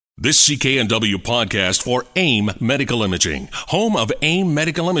This CKNW podcast for AIM Medical Imaging, home of AIM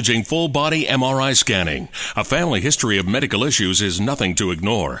Medical Imaging full body MRI scanning. A family history of medical issues is nothing to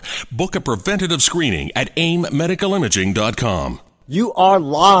ignore. Book a preventative screening at aimmedicalimaging.com. You are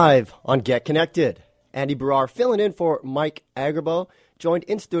live on Get Connected. Andy Barrar filling in for Mike Agarbo, joined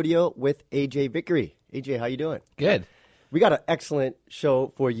in studio with AJ Vickery. AJ, how you doing? Good. We got an excellent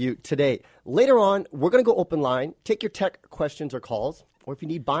show for you today. Later on, we're going to go open line, take your tech questions or calls. Or if you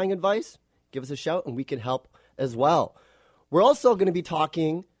need buying advice, give us a shout and we can help as well. We're also going to be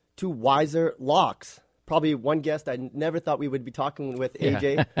talking to Wiser Locks. Probably one guest I never thought we would be talking with,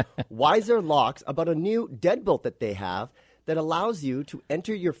 AJ. Yeah. Wiser Locks, about a new deadbolt that they have that allows you to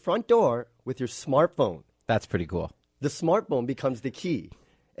enter your front door with your smartphone. That's pretty cool. The smartphone becomes the key.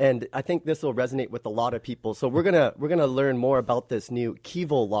 And I think this will resonate with a lot of people. So we're gonna learn more about this new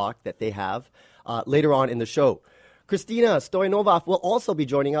Kevo lock that they have later on in the show. Christina Stoyanova will also be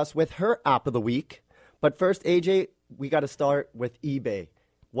joining us with her app of the week. But first, AJ, we got to start with eBay.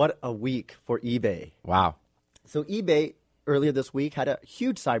 What a week for eBay. Wow. So eBay earlier this week had a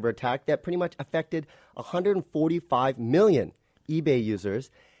huge cyber attack that pretty much affected 145 million eBay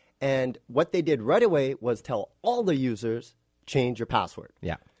users. And what they did right away was tell all the users, change your password.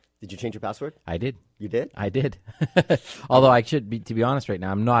 Yeah. Did you change your password? I did. You did? I did. Although I should be, to be honest right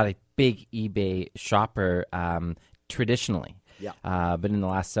now, I'm not a big eBay shopper traditionally. Yeah. But in the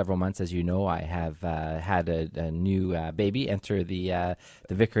last several months, as you know, I have had a new baby enter the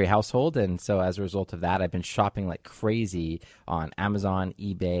Vickery household. And so as a result of that, I've been shopping like crazy on Amazon,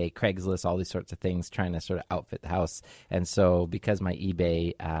 eBay, Craigslist, all these sorts of things, trying to sort of outfit the house. And so because my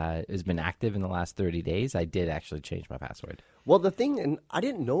eBay has been active in the last 30 days, I did actually change my password. Well, the thing, and I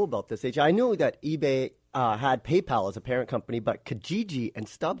didn't know about this, AJ. I knew that eBay had PayPal as a parent company, but Kijiji and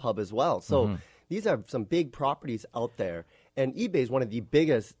StubHub as well. So these are some big properties out there. And eBay is one of the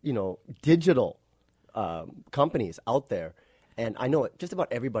biggest, digital companies out there. And I know just about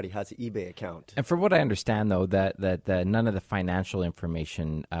everybody has an eBay account. And from what I understand, though, that none of the financial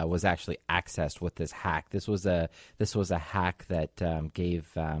information was actually accessed with this hack. This was a hack that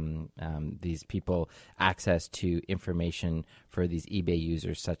gave these people access to information for these eBay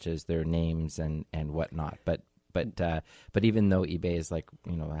users, such as their names and whatnot. But even though eBay is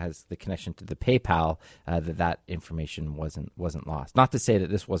has the connection to the PayPal, that information wasn't lost. Not to say that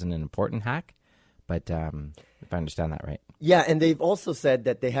this wasn't an important hack, but if I understand that right. Yeah, and they've also said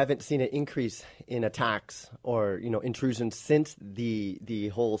that they haven't seen an increase in attacks or intrusions since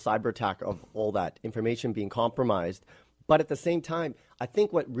the whole cyber attack of all that information being compromised. But at the same time, I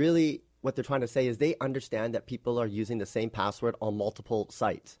think what they're trying to say is they understand that people are using the same password on multiple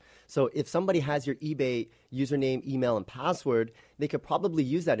sites. So if somebody has your eBay username, email, and password, they could probably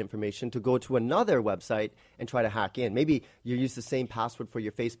use that information to go to another website and try to hack in. Maybe you use the same password for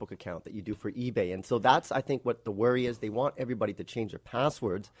your Facebook account that you do for eBay. And so that's, I think, what the worry is. They want everybody to change their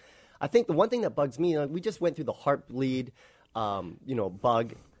passwords. I think the one thing that bugs me, we just went through the Heartbleed,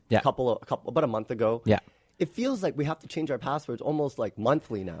 bug about a month ago. Yeah. It feels like we have to change our passwords almost like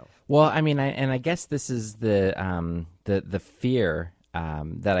monthly now. Well, I mean, I guess this is the fear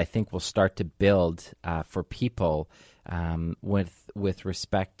that I think will start to build for people with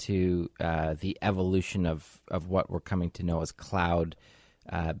respect to the evolution of what we're coming to know as cloud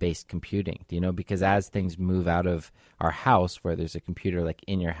based computing, because as things move out of our house where there's a computer like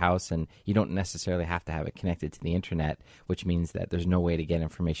in your house and you don't necessarily have to have it connected to the internet, which means that there's no way to get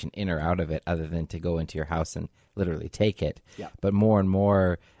information in or out of it other than to go into your house and literally take it. Yeah. But more and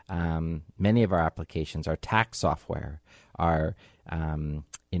more, many of our applications, our tax software, our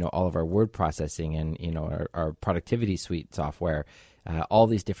all of our word processing and our productivity suite software, all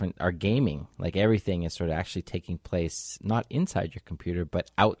these different, our gaming, like everything is sort of actually taking place not inside your computer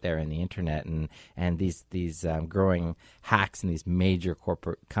but out there in the internet, and these growing hacks in these major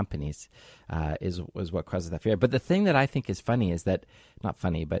corporate companies is what causes that fear. But the thing that I think is funny is that, not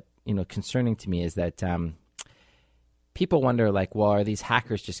funny, but concerning to me is that people wonder, are these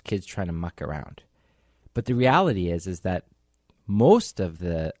hackers just kids trying to muck around? But the reality is that most of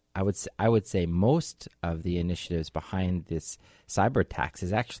the I would say most of the initiatives behind this cyber attacks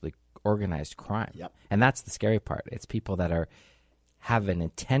is actually organized crime. Yep. And that's the scary part. It's people that have an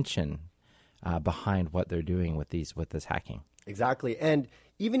intention behind what they're doing with this hacking. Exactly. And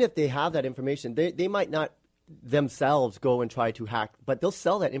even if they have that information, they might not themselves go and try to hack, but they'll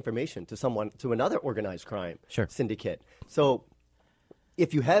sell that information to another organized crime syndicate. So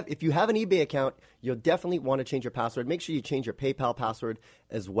if you have an eBay account, you'll definitely want to change your password. Make sure you change your PayPal password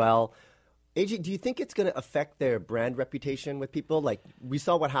as well. AJ, do you think it's going to affect their brand reputation with people? Like we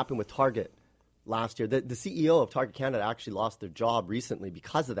saw what happened with Target last year. The CEO of Target Canada actually lost their job recently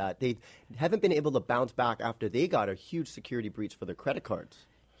because of that. They haven't been able to bounce back after they got a huge security breach for their credit cards.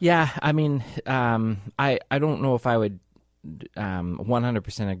 Yeah, I mean, I don't know if I would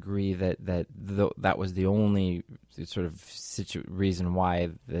 100% agree that that was the only sort of reason why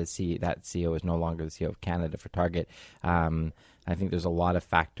that CEO is no longer the CEO of Canada for Target. I think there's a lot of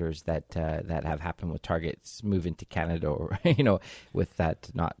factors that have happened with Target's move into Canada, or with that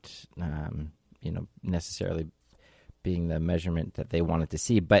not necessarily being the measurement that they wanted to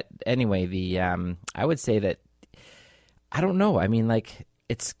see. But anyway, I would say that I don't know. I mean, like.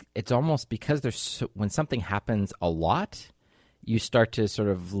 It's almost because when something happens a lot, you start to sort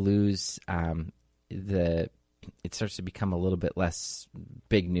of lose it starts to become a little bit less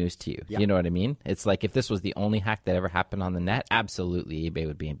big news to you. Yeah. You know what I mean? It's like if this was the only hack that ever happened on the net, absolutely eBay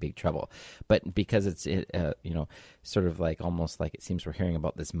would be in big trouble. But because it's sort of like almost like it seems we're hearing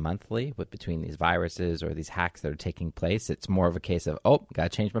about this monthly between these viruses or these hacks that are taking place, it's more of a case of, got to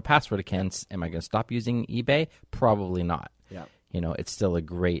change my password again. Am I going to stop using eBay? Probably not. Yeah. It's still a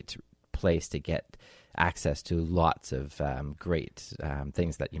great place to get access to lots of great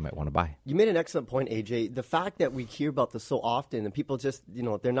things that you might want to buy. You made an excellent point, AJ. The fact that we hear about this so often and people just,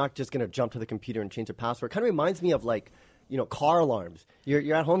 they're not just going to jump to the computer and change their password. Kind of reminds me of like, car alarms.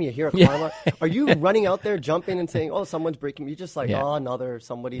 You're at home, you hear a car alarm. Are you running out there, jumping and saying, someone's breaking? You're just like, another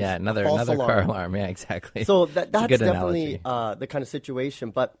false alarm. Car alarm. Yeah, exactly. So that's definitely the kind of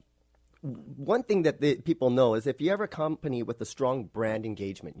situation. But one thing that people know is if you have a company with a strong brand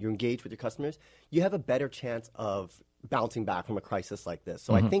engagement, you're engaged with your customers, you have a better chance of bouncing back from a crisis like this.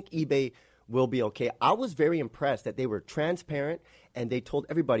 So I think eBay will be okay. I was very impressed that they were transparent and they told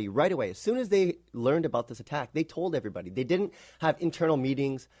everybody right away. As soon as they learned about this attack, they told everybody. They didn't have internal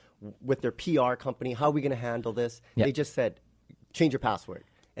meetings with their PR company. How are we going to handle this? Yep. They just said, change your password.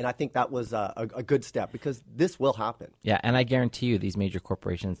 And I think that was a good step because this will happen. Yeah, and I guarantee you these major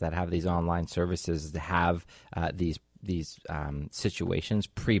corporations that have these online services have these situations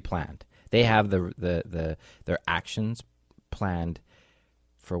pre-planned. They have their actions planned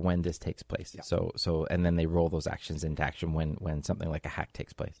for when this takes place. Yeah. So and then they roll those actions into action when something like a hack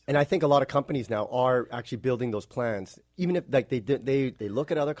takes place. And I think a lot of companies now are actually building those plans. Even if like they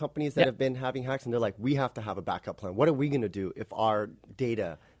look at other companies that have been having hacks and they're like, we have to have a backup plan. What are we going to do if our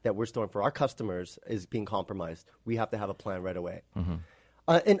data that we're storing for our customers is being compromised? We have to have a plan right away.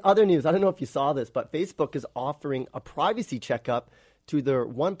 Mm-hmm. In other news, I don't know if you saw this, but Facebook is offering a privacy checkup to their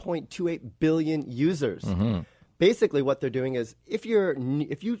 1.28 billion users. Mm-hmm. Basically, what they're doing is if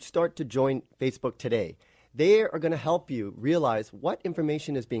you start to join Facebook today, they are going to help you realize what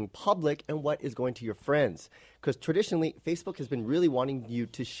information is being public and what is going to your friends. Because traditionally, Facebook has been really wanting you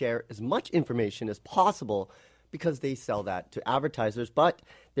to share as much information as possible because they sell that to advertisers. But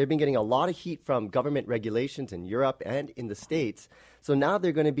they've been getting a lot of heat from government regulations in Europe and in the States. So now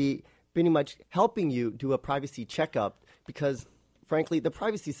they're going to be pretty much helping you do a privacy checkup because frankly, the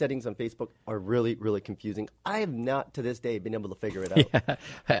privacy settings on Facebook are really, really confusing. I have not, to this day, been able to figure it out.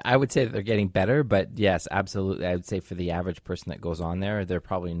 Yeah, I would say that they're getting better, but yes, absolutely. I would say for the average person that goes on there, they're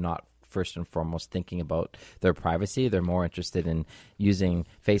probably not first and foremost thinking about their privacy. They're more interested in using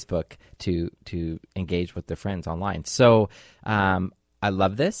Facebook to engage with their friends online. So I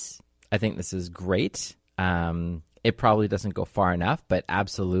love this. I think this is great. It probably doesn't go far enough, but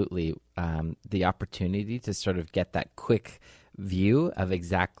absolutely the opportunity to sort of get that quick view of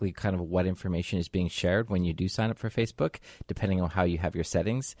exactly kind of what information is being shared when you do sign up for Facebook, depending on how you have your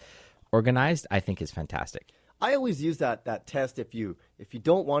settings organized, I think is fantastic. I always use that test. If you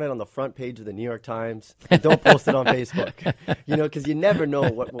don't want it on the front page of the New York Times, don't post it on Facebook, because you never know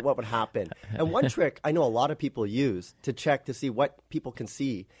what would happen. And one trick I know a lot of people use to check to see what people can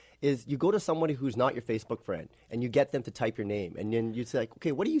see is you go to somebody who's not your Facebook friend and you get them to type your name, and then you say like,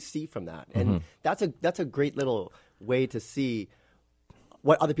 okay, what do you see from that? And that's a great little way to see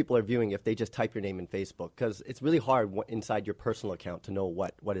what other people are viewing if they just type your name in Facebook, because it's really hard inside your personal account to know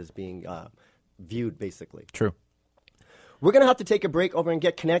what is being viewed, basically. True. We're going to have to take a break over and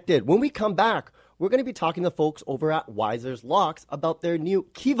get connected. When we come back, we're going to be talking to folks over at Weiser's Locks about their new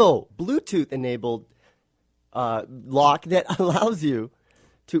Kivo Bluetooth-enabled lock that allows you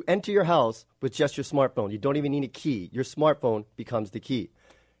to enter your house with just your smartphone. You don't even need a key. Your smartphone becomes the key.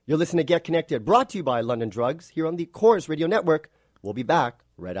 You're listening to Get Connected, brought to you by London Drugs, here on the Corus Radio Network. We'll be back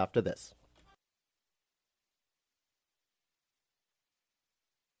right after this.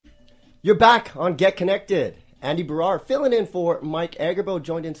 You're back on Get Connected. Andy Barrar filling in for Mike Agerbo,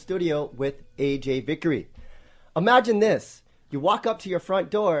 joined in studio with AJ Vickery. Imagine this. You walk up to your front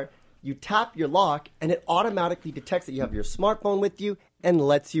door, you tap your lock, and it automatically detects that you have your smartphone with you and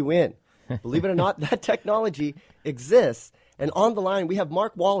lets you in. Believe it or not, that technology exists. And on the line, we have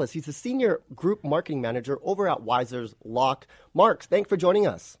Mark Wallace. He's the Senior Group Marketing Manager over at Weiser's Lock. Mark, thanks for joining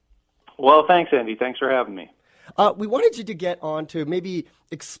us. Well, thanks, Andy. Thanks for having me. We wanted you to get on to maybe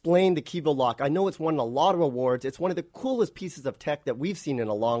explain the Kevo Lock. I know it's won a lot of awards. It's one of the coolest pieces of tech that we've seen in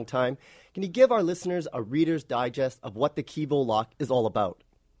a long time. Can you give our listeners a Reader's Digest of what the Kevo Lock is all about?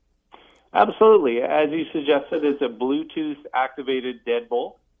 Absolutely. As you suggested, it's a Bluetooth-activated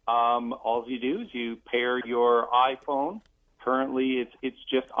deadbolt. All you do is you pair your iPhone. Currently, it's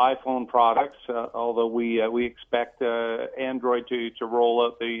just iPhone products, although we expect Android to roll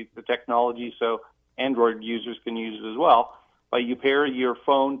out the technology so Android users can use it as well. But you pair your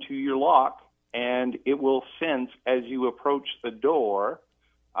phone to your lock, and it will sense as you approach the door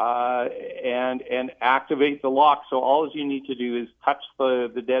and activate the lock. So all you need to do is touch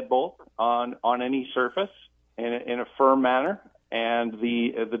the deadbolt on any surface in a firm manner, and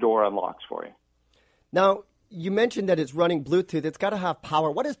the door unlocks for you. Now, you mentioned that it's running Bluetooth. It's got to have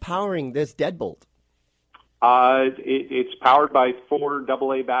power. What is powering this deadbolt? It's powered by 4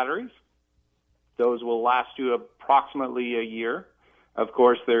 AA batteries. Those will last you approximately a year. Of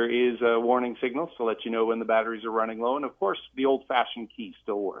course, there is a warning signal to let you know when the batteries are running low, and of course, the old-fashioned key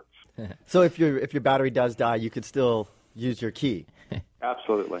still works. So if your battery does die, you could still use your key.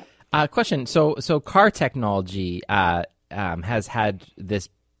 Absolutely. Question. So car technology has had this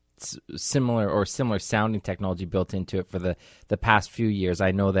similar sounding technology built into it for the past few years.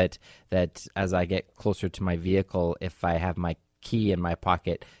 I know that as I get closer to my vehicle, if I have my key in my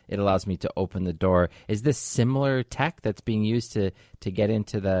pocket, it allows me to open the door. Is this similar tech that's being used to get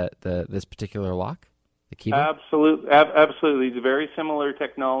into this particular lock? The key? Absolutely. It's a very similar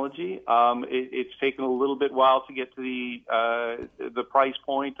technology. It's taken a little bit while to get to the price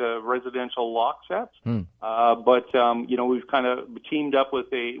point of residential lock sets. But we've kind of teamed up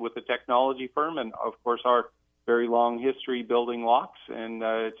with a technology firm, and of course our very long history building locks, and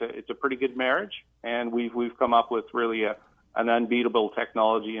it's a pretty good marriage. And we've come up with really an unbeatable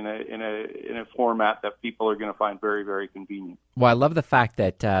technology in a format that people are going to find very, very convenient. Well, I love the fact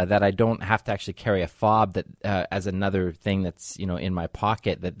that I don't have to actually carry a fob that as another thing that's in my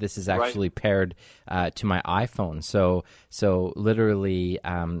pocket. That this is actually paired to my iPhone. So literally,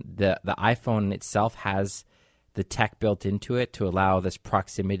 the iPhone itself has the tech built into it to allow this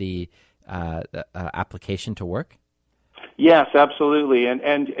proximity application to work. Yes, absolutely, and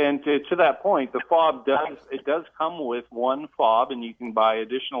to that point, the fob does come with one fob, and you can buy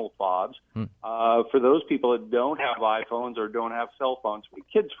additional fobs for those people that don't have iPhones or don't have cell phones.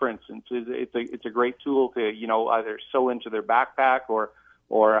 Kids, for instance, it's a great tool to either sew into their backpack or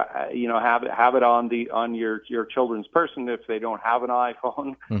have it on your children's person if they don't have an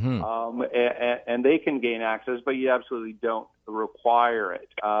iPhone, and they can gain access, but you absolutely don't require it.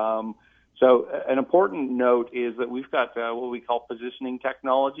 So an important note is that we've got what we call positioning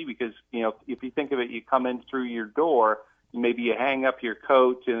technology, because if you think of it, you come in through your door, maybe you hang up your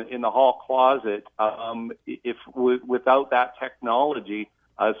coat in the hall closet. Without that technology,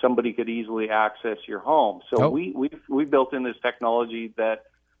 somebody could easily access your home. So we built in this technology that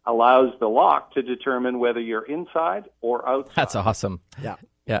allows the lock to determine whether you're inside or outside. That's awesome. Yeah.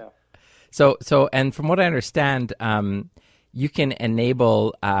 So and from what I understand, you can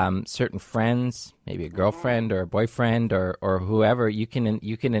enable certain friends, maybe a girlfriend or a boyfriend or whoever. You can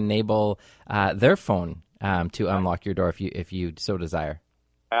enable their phone to unlock your door if you so desire.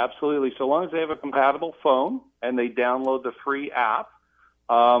 Absolutely. So long as they have a compatible phone and they download the free app,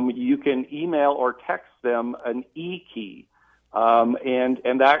 you can email or text them an e-key,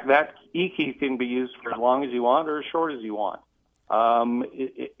 and that e-key can be used for as long as you want or as short as you want.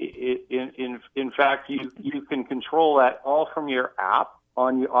 In fact, you can control that all from your app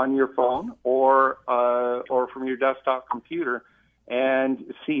on your phone or from your desktop computer,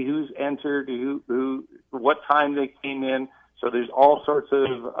 and see who's entered, what time they came in. So there's all sorts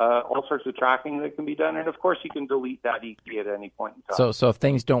of tracking that can be done, and of course you can delete that e-key at any point in time. So if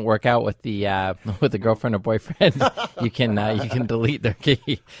things don't work out with the girlfriend or boyfriend, you can delete their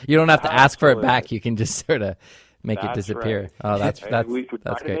key. You don't have to ask for it back. You can just sort of make it disappear. Right. Oh, that's we try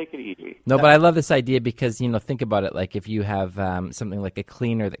that's to great. make it easy. No, but I love this idea because think about it. Like if you have something like a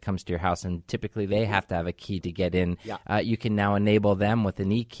cleaner that comes to your house, and typically they have to have a key to get in. Yeah. You can now enable them with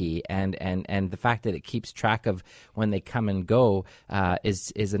an e-key, and the fact that it keeps track of when they come and go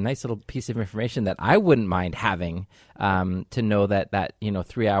is a nice little piece of information that I wouldn't mind having to know that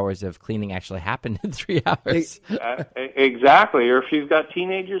 3 hours of cleaning actually happened in 3 hours. Exactly. Or if you've got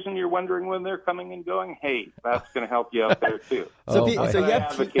teenagers and you're wondering when they're coming and going, hey, that's going to help you out there too. So, Oh, so you I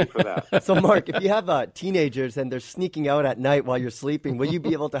have advocate for that. So, Mark, if you have teenagers and they're sneaking out at night while you're sleeping, will you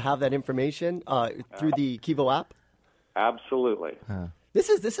be able to have that information through the Kivo app? Absolutely. This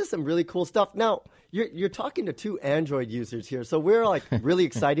is some really cool stuff. Now, you're talking to two Android users here, so we're like really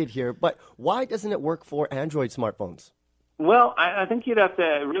excited here. But why doesn't it work for Android smartphones? Well, I think you'd have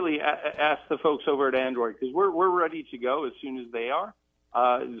to really ask the folks over at Android, because we're ready to go as soon as they are.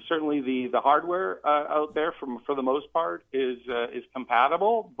 Certainly, the hardware out there, for the most part, is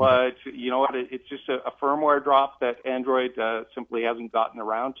compatible. But you know what? It's just a firmware drop that Android simply hasn't gotten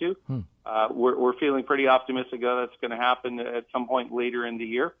around to. We're feeling pretty optimistic that that's going to happen at some point later in the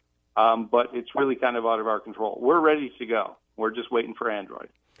year. But it's really kind of out of our control. We're ready to go. We're just waiting for Android.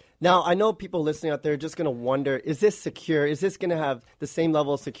 Now, I know people listening out there are just going to wonder, is this secure? Is this going to have the same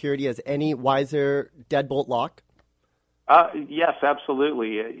level of security as any Wiser deadbolt lock? Yes,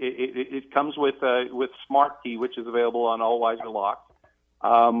 absolutely. It comes with Smart Key, which is available on all Wiser locks,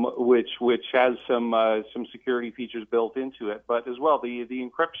 which has some security features built into it. But as well, the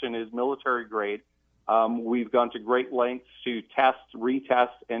encryption is military grade. We've gone to great lengths to test, retest,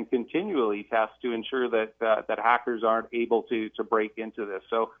 and continually test to ensure that hackers aren't able to break into this.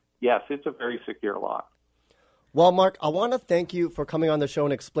 So yes, it's a very secure lock. Well, Mark, I want to thank you for coming on the show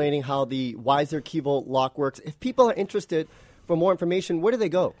and explaining how the Wiser Kivo lock works. If people are interested for more information, where do they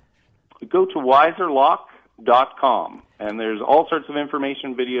go? Go to wiserlock.com, and there's all sorts of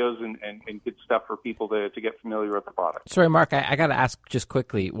information, videos, and good stuff for people to get familiar with the product. Sorry, Mark, I got to ask just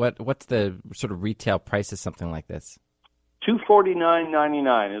quickly, what's the sort of retail price of something like this?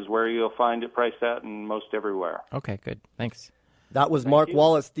 $249.99 is where you'll find it priced at in most everywhere. Okay, good. Thanks. That was Mark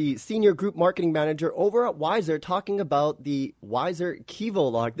Wallace, the Senior Group Marketing Manager over at Wiser, talking about the Wiser Kivo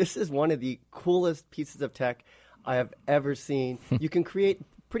lock. This is one of the coolest pieces of tech I have ever seen. You can create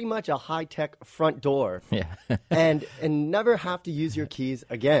pretty much a high-tech front door and never have to use your keys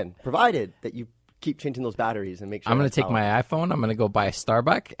again, provided that you keep changing those batteries and make sure. I'm going to take my iPhone, I'm going to go buy a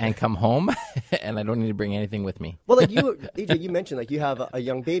Starbucks and come home, and I don't need to bring anything with me. Well, like you, AJ, you mentioned like you have a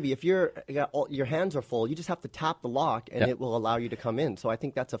young baby. If your hands are full, you just have to tap the lock, and it will allow you to come in. So I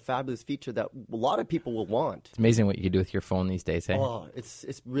think that's a fabulous feature that a lot of people will want. It's amazing what you can do with your phone these days, eh? Oh,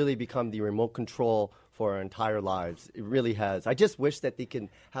 it's really become the remote control for our entire lives. It really has. I just wish that they can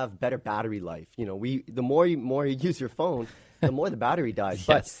have better battery life. You know, the more you use your phone, the more the battery dies.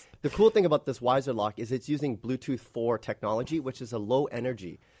 Yes. But the cool thing about this Wiser lock is it's using Bluetooth 4 technology, which is a low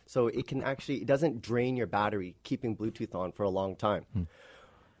energy. So it doesn't drain your battery, keeping Bluetooth on for a long time.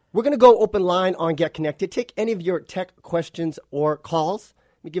 We're going to go open line on Get Connected. Take any of your tech questions or calls.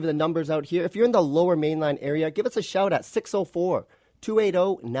 Let me give you the numbers out here. If you're in the Lower Mainland area, give us a shout at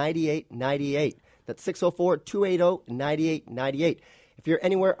 604-280-9898. That's 604-280-9898. If you're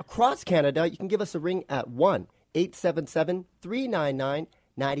anywhere across Canada, you can give us a ring at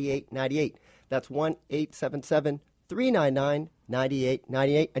 1-877-399-9898. That's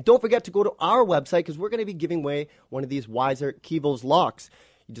 1-877-399-9898. And don't forget to go to our website, because we're going to be giving away one of these Wiser Kivo's locks.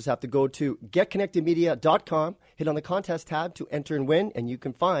 You just have to go to getconnectedmedia.com, hit on the contest tab to enter and win, and you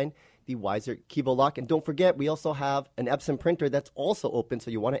can find the Wiser Kivo lock. And don't forget, we also have an Epson printer that's also open,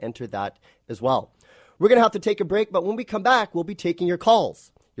 so you want to enter that as well. We're going to have to take a break, but when we come back, we'll be taking your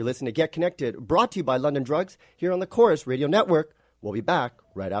calls. You're listening to Get Connected, brought to you by London Drugs, here on the Chorus Radio Network. We'll be back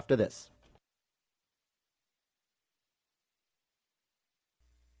right after this.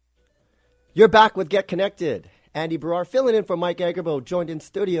 You're back with Get Connected. Andy Barrar filling in for Mike Agarbo, joined in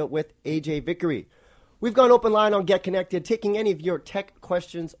studio with AJ Vickery. We've gone open line on Get Connected, taking any of your tech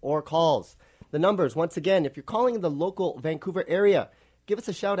questions or calls. The numbers, once again, if you're calling in the local Vancouver area, give us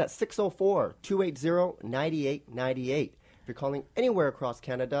a shout at 604-280-9898. If you're calling anywhere across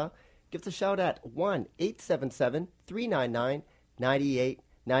Canada, give us a shout at 1-877-399-9898.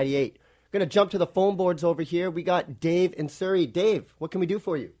 We're going to jump to the phone boards over here. We got Dave in Surrey. Dave, what can we do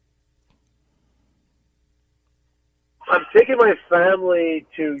for you? I'm taking my family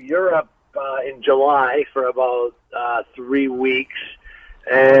to Europe in July for about 3 weeks,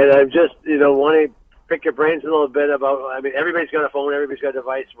 and I'm just, wanting to pick your brains a little bit about, everybody's got a phone, everybody's got a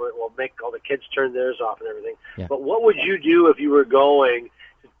device, we'll make all the kids turn theirs off and everything. Yeah. But what would you do if you were going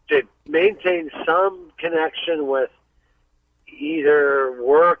to maintain some connection with either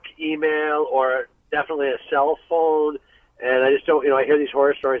work, email, or definitely a cell phone? And I just don't, I hear these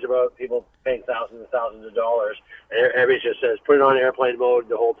horror stories about people paying thousands and thousands of dollars, and everybody just says, put it on airplane mode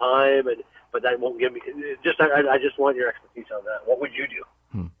the whole time, but that won't give me, I just want your expertise on that. What would you do?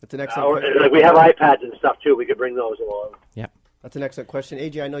 That's an excellent question. We have iPads and stuff, too. We could bring those along. Yeah. That's an excellent question.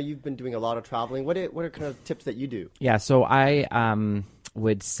 AJ, I know you've been doing a lot of traveling. What are kind of tips that you do? Yeah, so I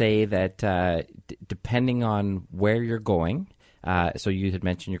would say that depending on where you're going, so you had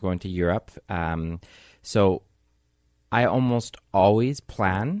mentioned you're going to Europe. So I almost always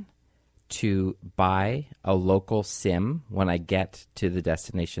plan to buy a local SIM when I get to the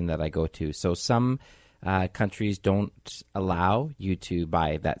destination that I go to. So some countries don't allow you to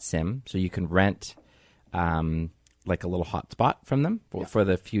buy that SIM, so you can rent like a little hotspot from them for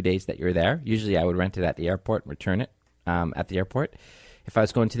the few days that you're there. Usually I would rent it at the airport and return it at the airport. If I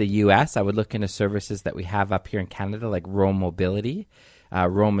was going to the U.S., I would look into services that we have up here in Canada, like Roam Mobility.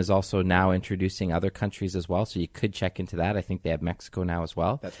 Roam is also now introducing other countries as well, so you could check into that. I think they have Mexico now as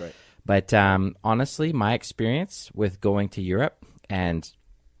well. That's right. But honestly, my experience with going to Europe, and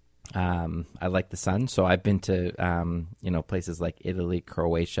I like the sun, so I've been to places like Italy,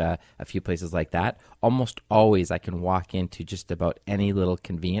 Croatia, a few places like that. Almost always I can walk into just about any little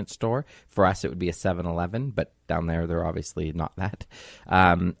convenience store. For us, it would be a 7-Eleven, but down there, they're obviously not that.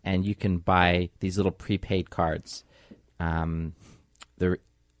 And you can buy these little prepaid cards. They're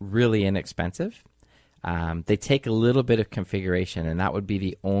really inexpensive. They take a little bit of configuration, and that would be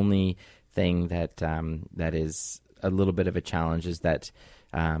the only thing that that is a little bit of a challenge, is that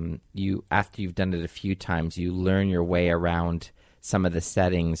you, after you've done it a few times, you learn your way around some of the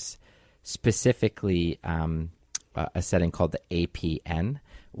settings, specifically a setting called the APN,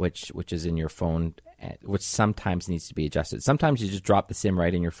 which is in your phone, which sometimes needs to be adjusted. Sometimes you just drop the SIM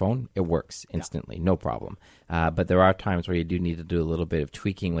right in your phone. It works instantly, no problem. But there are times where you do need to do a little bit of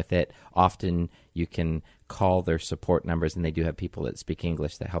tweaking with it. Often you can call their support numbers, and they do have people that speak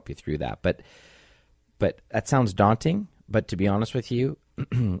English that help you through that. But that sounds daunting. But to be honest with you,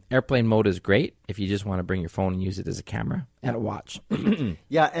 airplane mode is great if you just want to bring your phone and use it as a camera and a watch.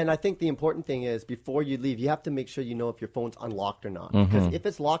 Yeah, and I think the important thing is, before you leave, you have to make sure you know if your phone's unlocked or not. Because if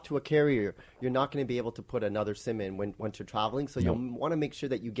it's locked to a carrier, you're not going to be able to put another SIM in once you're traveling. So you'll want to make sure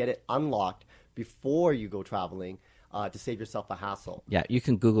that you get it unlocked before you go traveling to save yourself a hassle. Yeah, you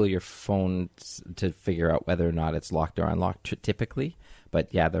can Google your phone to figure out whether or not it's locked or unlocked typically.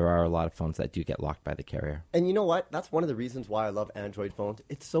 But yeah, there are a lot of phones that do get locked by the carrier. And you know what? That's one of the reasons why I love Android phones.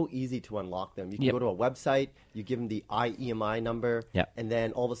 It's so easy to unlock them. You can go to a website, you give them the IEMI number, and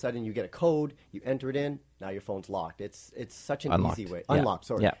then all of a sudden you get a code, you enter it in, now your phone's locked. It's such an easy way. Unlocked,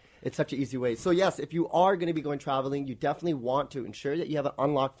 sorry. Yeah. It's such an easy way. So yes, if you are going to be going traveling, you definitely want to ensure that you have an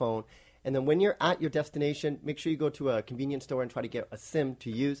unlocked phone. And then when you're at your destination, make sure you go to a convenience store and try to get a SIM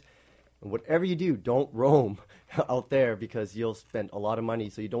to use. And whatever you do, don't roam out there, because you'll spend a lot of money.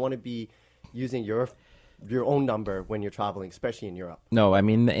 So you don't want to be using your own number when you're traveling, especially in Europe. No, I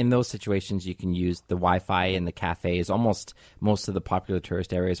mean, in those situations, you can use the Wi-Fi in the cafes. Almost most of the popular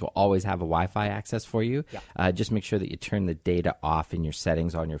tourist areas will always have a Wi-Fi access for you. Yeah. Just make sure that you turn the data off in your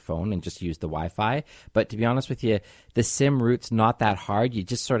settings on your phone and just use the Wi-Fi. But to be honest with you, the SIM route's not that hard. You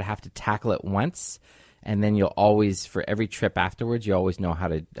just sort of have to tackle it once. And then you'll always, for every trip afterwards, you always know how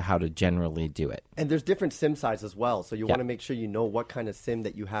to generally do it. And there's different SIM sizes as well, so you want to make sure you know what kind of SIM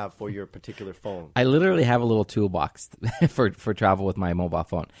that you have for your particular phone. I literally have a little toolbox for travel with my mobile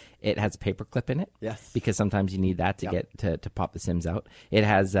phone. It has a paper clip in it, because sometimes you need that to get to pop the SIMs out. It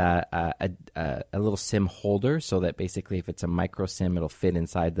has a little SIM holder, so that basically if it's a micro SIM, it'll fit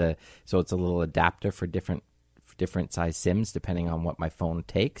inside so it's a little adapter for different size SIMs depending on what my phone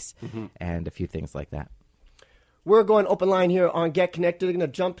takes, and a few things like that. We're going open line here on Get Connected. We're going to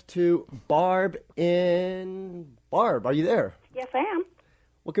jump to Barb Barb, are you there? Yes, I am.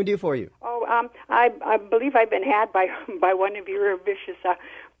 What can we do for you? Oh, I believe I've been had by one of your vicious,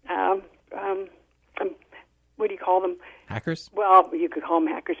 what do you call them? Hackers? Well, you could call them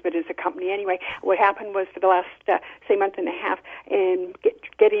hackers, but it's a company anyway. What happened was, for the last, say, month and a half, in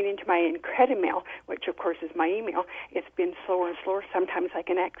getting into my Incredimail, which, of course, is my email, it's been slower and slower. Sometimes I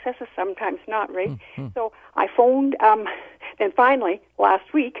can access it, sometimes not, right? So I phoned, then finally,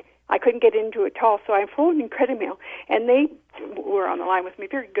 last week, I couldn't get into it at all, so I phoned Incredimail, and they were on the line with me,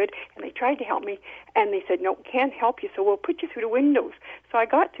 very good, and they tried to help me, and they said, no, can't help you, so we'll put you through to Windows. So I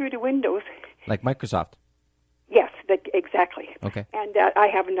got through to Windows. Like Microsoft? Yes, exactly. Okay. And I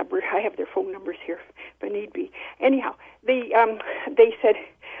have a number. I have their phone numbers here, if need be. Anyhow, they said,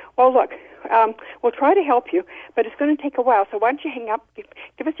 well, look, we'll try to help you, but it's going to take a while, so why don't you hang up,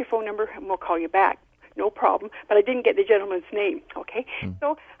 give us your phone number, and we'll call you back. No problem. But I didn't get the gentleman's name, okay?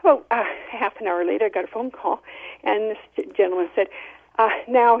 So about half an hour later, I got a phone call, and this gentleman said,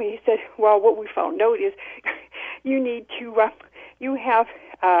 now he said, well, what we found out is you need to, you have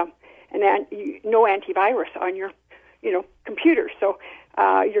no antivirus on your, computer. So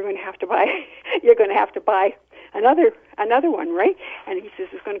you're going to have to buy another one, right? And he says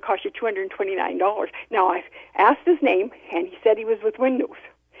it's going to cost you $229. Now I asked his name, and he said he was with Windows.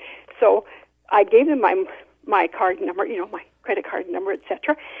 So I gave them my card number, my credit card number,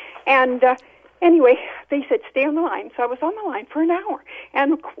 etc. And anyway, they said stay on the line. So I was on the line for an hour,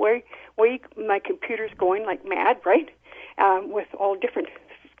 and my computer's going like mad, right? With all different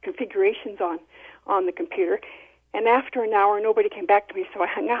configurations on the computer. And after an hour, nobody came back to me, so I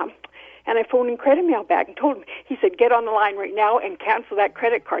hung up. And I phoned IncrediMail back and told him. He said, "Get on the line right now and cancel that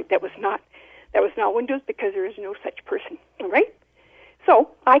credit card. That was not Windows, because there is no such person." All right. So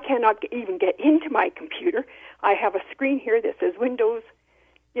I cannot even get into my computer. I have a screen here that says Windows.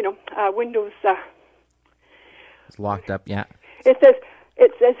 Windows. It's locked up. Yeah. It says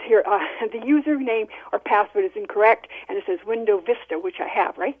here the username or password is incorrect, and it says Window Vista, which I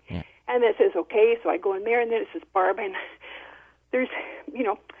have, right? Yeah. And it says okay, so I go in there, and then it says Barb, and there's,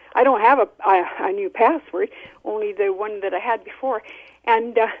 I don't have a new password, only the one that I had before,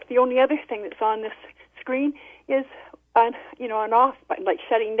 and the only other thing that's on this screen is an off button, like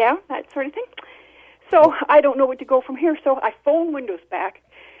shutting down, that sort of thing. So I don't know what to go from here. So I phoned Windows back,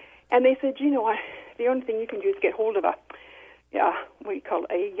 and they said, the only thing you can do is get hold of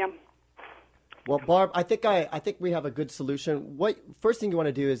Well, Barb, I think we have a good solution. First thing you want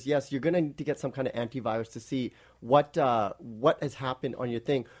to do is, yes, you're going to need to get some kind of antivirus to see what has happened on your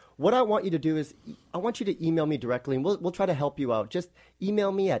thing. What I want you to do is, I want you to email me directly, and we'll try to help you out. Just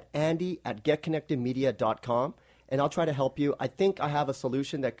email me at andy@getconnectedmedia.com, and I'll try to help you. I think I have a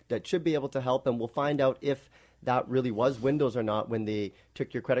solution that should be able to help, and we'll find out if that really was Windows or not when they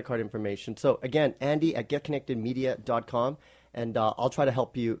took your credit card information. So again, andy@getconnectedmedia.com, and I'll try to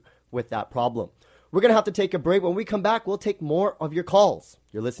help you with that problem. We're going to have to take a break. When we come back, we'll take more of your calls.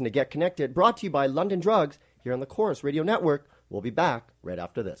 You're listening to Get Connected, brought to you by London Drugs here on the Chorus Radio Network. We'll be back right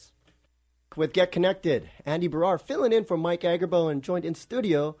after this. With Get Connected, Andy Barrar filling in for Mike Agerbo and joined in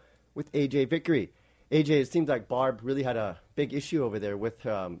studio with AJ Vickery. AJ, it seems like Barb really had a big issue over there with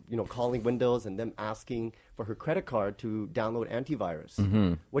calling Windows and them asking for her credit card to download antivirus.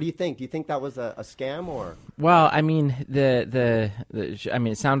 Mm-hmm. What do you think? Do you think that was a scam or? Well, I mean,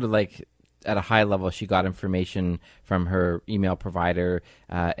 it sounded like at a high level she got information from her email provider,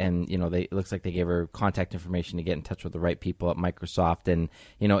 and it looks like they gave her contact information to get in touch with the right people at Microsoft. And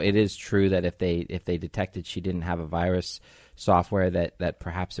it is true that if they detected she didn't have a virus software, that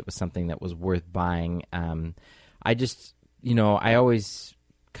perhaps it was something that was worth buying. I always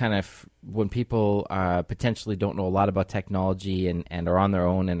kind of, when people potentially don't know a lot about technology and are on their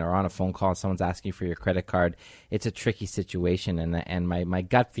own and are on a phone call and someone's asking for your credit card, it's a tricky situation. And my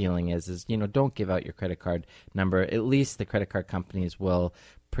gut feeling is don't give out your credit card number. At least the credit card companies will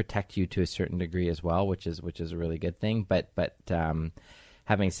protect you to a certain degree as well, which is a really good thing. But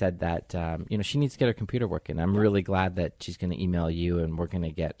having said that, she needs to get her computer working. I'm really glad that she's going to email you, and we're going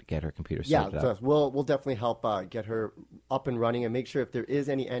to get her computer sorted out. Yeah, we'll definitely help get her up and running, and make sure if there is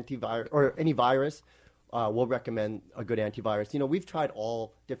any antivirus or any virus, we'll recommend a good antivirus. We've tried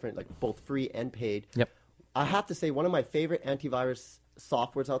all different, like both free and paid. Yep. I have to say, one of my favorite antivirus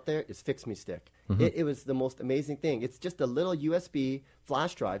softwares out there is Fix Me Stick. Mm-hmm. It was the most amazing thing. It's just a little USB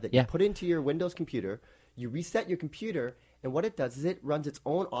flash drive that you put into your Windows computer. You reset your computer, and what it does is it runs its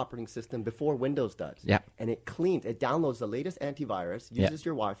own operating system before Windows does. Yeah. And it downloads the latest antivirus, uses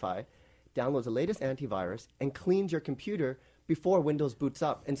your Wi-Fi, downloads the latest antivirus, and cleans your computer before Windows boots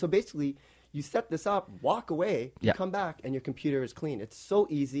up. And so basically, you set this up, walk away, you come back, and your computer is clean. It's so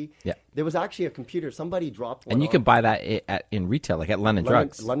easy. Yeah. There was actually a computer, somebody dropped one. And you can buy that in retail, like at London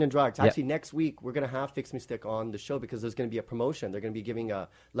Drugs. London Drugs. Actually, next week, we're going to have Fix Me Stick on the show because there's going to be a promotion. They're going to be giving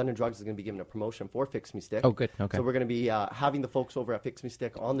London Drugs is going to be giving a promotion for Fix Me Stick. Oh, good. Okay. So we're going to be having the folks over at Fix Me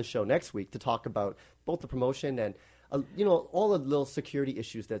Stick on the show next week to talk about both the promotion and all the little security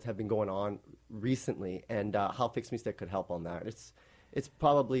issues that have been going on recently, and how Fix Me Stick could help on that. It's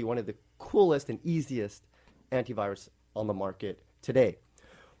probably one of the coolest and easiest antivirus on the market today.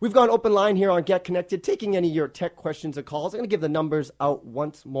 We've gone open line here on Get Connected, taking any of your tech questions and calls. I'm going to give the numbers out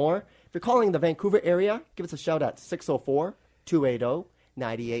once more. If you're calling the Vancouver area, give us a shout at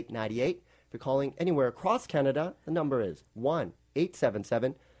 604-280-9898. If you're calling anywhere across Canada, the number is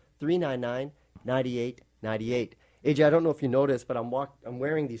 1-877-399-9898. AJ, I don't know if you noticed, but I'm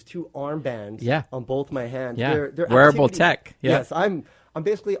wearing these two armbands on both my hands. Yeah, they're wearable tech. Yeah. Yes, I'm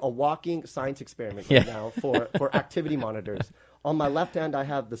basically a walking science experiment right now for activity monitors. On my left hand, I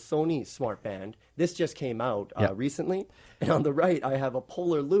have the Sony Smart Band. This just came out recently. And on the right, I have a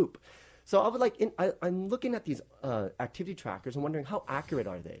Polar Loop. So I would I'm looking at these activity trackers and wondering how accurate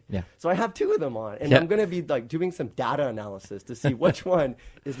are they? Yeah. So I have two of them on, and I'm going to be doing some data analysis to see which one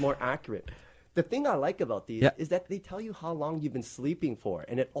is more accurate. The thing I like about these Yeah. is that they tell you how long you've been sleeping for,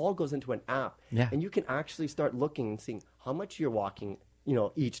 and it all goes into an app. Yeah. And you can actually start looking and seeing how much you're walking,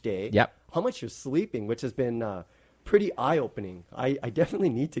 each day. Yep. How much you're sleeping, which has been pretty eye-opening. I definitely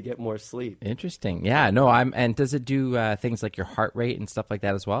need to get more sleep. Interesting. Yeah. No. And does it do things like your heart rate and stuff like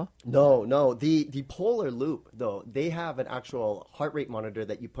that as well? No. The Polar Loop, though, they have an actual heart rate monitor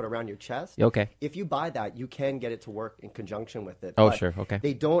that you put around your chest. Okay. If you buy that, you can get it to work in conjunction with it. Oh, But sure. Okay.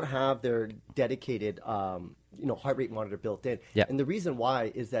 They don't have their dedicated, heart rate monitor built in. Yeah. And the reason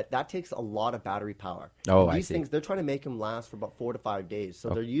why is that takes a lot of battery power. Oh, And I these see. things, they're trying to make them last for about 4 to 5 days. So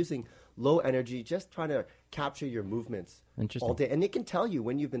they're using low energy, just trying to capture your movements Interesting. all day. And it can tell you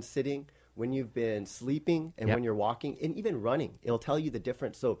when you've been sitting, when you've been sleeping, and Yep. when you're walking, and even running. It'll tell you the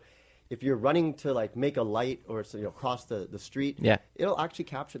difference. So if you're running to like make a light or cross the street, Yeah. it'll actually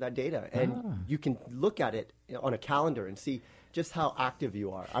capture that data. And you can look at it on a calendar and see just how active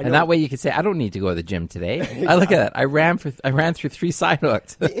you are. And that way you can say, I don't need to go to the gym today. I look at it. I ran through 3 side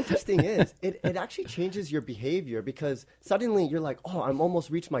hooks. The interesting is, it actually changes your behavior because suddenly you're like, oh, I'm almost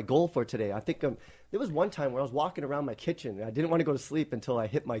reached my goal for today. I think there was one time where I was walking around my kitchen and I didn't want to go to sleep until I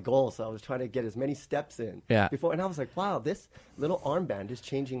hit my goal. So I was trying to get as many steps in before. And I was like, wow, this little armband is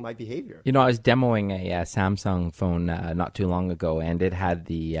changing my behavior. I was demoing a Samsung phone not too long ago, and it had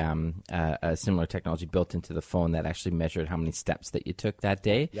the a similar technology built into the phone that actually measured how many steps that you took that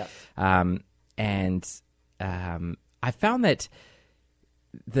day. Yes. I found that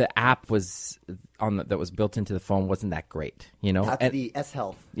the app that was built into the phone wasn't that great. That's the S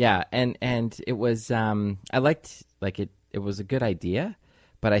Health. Yeah, and it was I liked it was a good idea,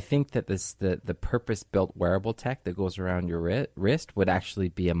 but I think that the purpose built wearable tech that goes around your wrist would actually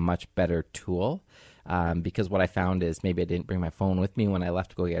be a much better tool. Because what I found is maybe I didn't bring my phone with me when I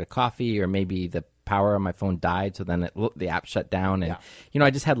left to go get a coffee, or maybe the power on my phone died, so then the app shut down, and I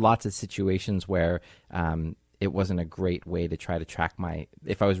just had lots of situations where it wasn't a great way to try to track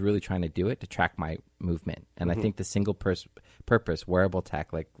if I was really trying to do it, to track my movement. And I think the single purpose wearable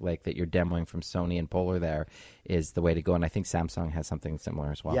tech like that you're demoing from Sony and Polar there is the way to go. And I think Samsung has something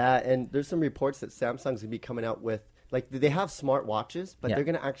similar as well. Yeah, and there's some reports that Samsung's going to be coming out with, like, they have smart watches, but they're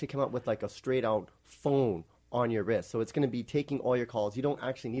going to actually come out with like a straight out phone on your wrist. So it's going to be taking all your calls. You don't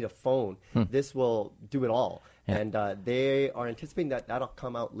actually need a phone. This will do it all. Yeah. And they are anticipating that that'll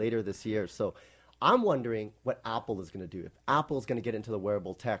come out later this year. So I'm wondering what Apple is going to do. If Apple's going to get into the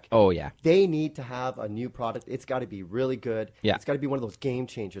wearable tech, Oh, yeah. they need to have a new product. It's got to be really good. Yeah. It's got to be one of those game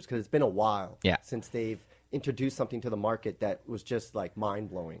changers because it's been a while Yeah. since they've introduced something to the market that was just like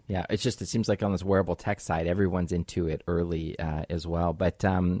mind-blowing. Yeah, it seems like on this wearable tech side, everyone's into it early as well. But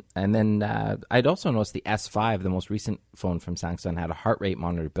and then I'd also noticed the S5, the most recent phone from Samsung, had a heart rate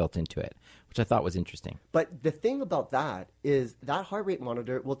monitor built into it, which I thought was interesting. But the thing about that is that heart rate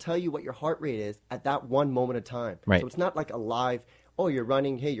monitor will tell you what your heart rate is at that one moment of time. Right. So it's not like a live, oh, you're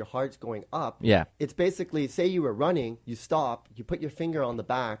running, hey, your heart's going up. Yeah. It's basically, say you were running, you stop, you put your finger on the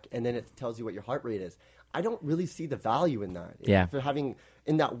back, and then it tells you what your heart rate is. I don't really see the value in that. Yeah. For having,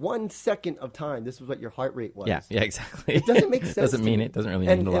 in that 1 second of time, this was what your heart rate was. Yeah, exactly. It doesn't make sense. Doesn't to mean me. it. Doesn't really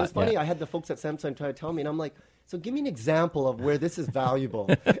And mean a it lot. was funny. Yeah. I had the folks at Samsung try to tell me, and I'm like, so give me an example of where this is valuable.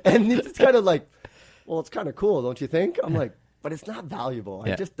 And it's kind of like, well, it's kind of cool, don't you think? I'm like, but it's not valuable.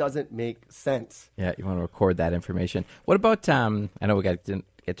 Yeah. It just doesn't make sense. Yeah, you want to record that information. What about, I know we got to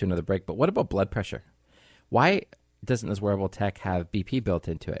get to another break, but what about blood pressure? Why doesn't this wearable tech have BP built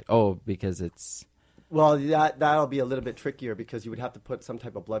into it? Oh, because it's... Well, that'll be a little bit trickier because you would have to put some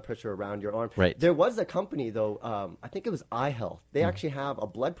type of blood pressure around your arm. Right. There was a company, though, I think it was iHealth. They actually have a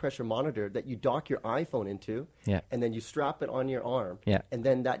blood pressure monitor that you dock your iPhone into, Yeah. and then you strap it on your arm, Yeah. and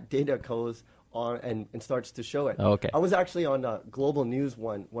then that data goes on and starts to show it. Oh, okay. I was actually on Global News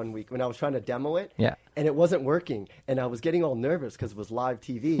one week when I was trying to demo it, Yeah. and it wasn't working, and I was getting all nervous because it was live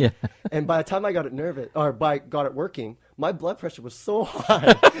TV. Yeah. And by the time I got it working, my blood pressure was so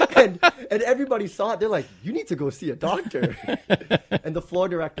high, and everybody saw it. They're like, "You need to go see a doctor." And the floor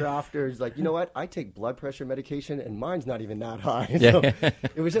director after is like, "You know what? I take blood pressure medication, and mine's not even that high." So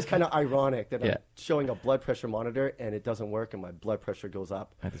it was just kind of ironic that I'm showing a blood pressure monitor and it doesn't work, and my blood pressure goes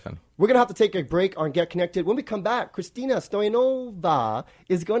up. That is funny. We're gonna have to take a break on Get Connected. When we come back, Christina Stoyanova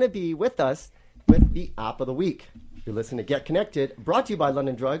is going to be with us with the App of the Week. You're listening to Get Connected, brought to you by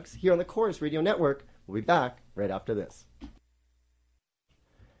London Drugs, here on the Chorus Radio Network. We'll be back right after this.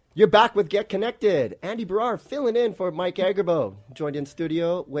 You're back with Get Connected. Andy Barrar filling in for Mike Agerbo, joined in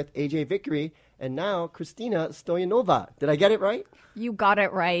studio with AJ Vickery, and now Christina Stoyanova. Did I get it right? You got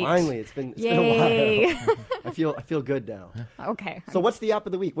it right. Finally, it's been Yay. a while. I feel good now. Okay. So what's the App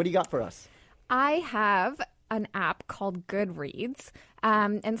of the Week? What do you got for us? I have an app called Goodreads.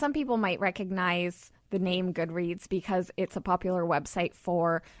 And some people might recognize the name Goodreads because it's a popular website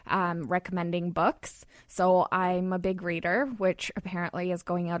for recommending books. So I'm a big reader, which apparently is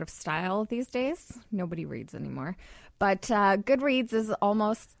going out of style these days. Nobody reads anymore. But Goodreads is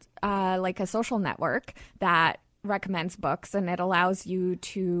almost like a social network that recommends books, and it allows you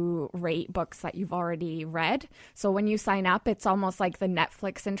to rate books that you've already read. So when you sign up, it's almost like the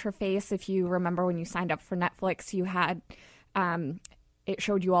Netflix interface. If you remember when you signed up for Netflix, you had it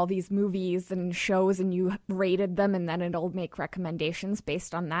showed you all these movies and shows and you rated them, and then it'll make recommendations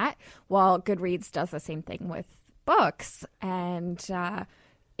based on that. Well, Goodreads does the same thing with books, and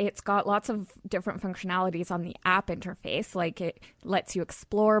it's got lots of different functionalities on the app interface. Like it lets you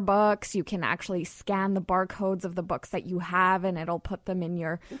explore books. You can actually scan the barcodes of the books that you have, and it'll put them in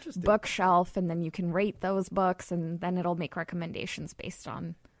your bookshelf, and then you can rate those books, and then it'll make recommendations based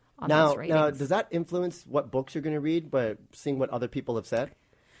on those ratings. Now, does that influence what books you're going to read by seeing what other people have said?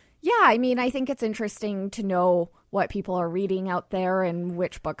 Yeah, I mean, I think it's interesting to know what people are reading out there and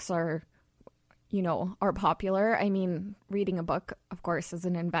which books are popular. I mean, reading a book, of course, is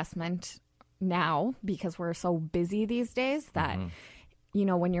an investment now because we're so busy these days that,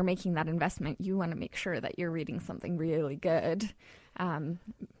 when you're making that investment, you want to make sure that you're reading something really good.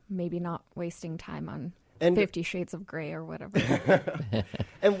 Maybe not wasting time on 50 Shades of Grey or whatever.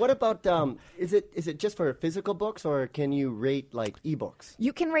 And what about, is it just for physical books, or can you rate like ebooks?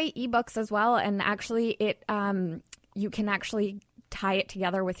 You can rate ebooks as well. And actually you can actually tie it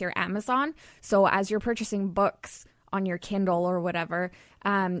together with your Amazon. So as you're purchasing books on your Kindle or whatever,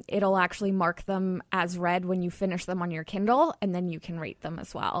 it'll actually mark them as read when you finish them on your Kindle, and then you can rate them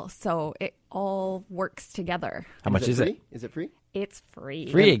as well. So it all works together. How much is it? Is it free? It's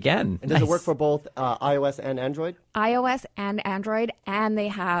free. Free again. And does it work for both iOS and Android? iOS and Android, and they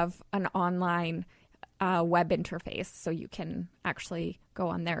have an online web interface, so you can actually go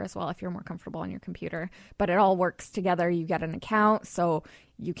on there as well if you're more comfortable on your computer. But it all works together. You get an account, so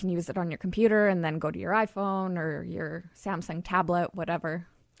you can use it on your computer and then go to your iPhone or your Samsung tablet, whatever.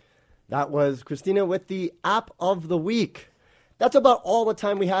 That was Christina with the App of the Week. That's about all the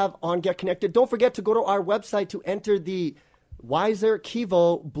time we have on Get Connected. Don't forget to go to our website to enter the Wiser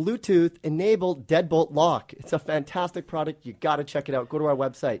Kivo Bluetooth enabled deadbolt lock. It's a fantastic product. You got to check it out. Go to our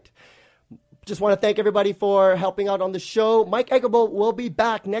website. Just want to thank everybody for helping out on the show. Mike Egerbolt will be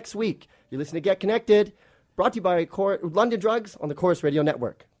back next week. You're listening to Get Connected, brought to you by London Drugs on the Chorus Radio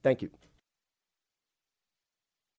Network. Thank you.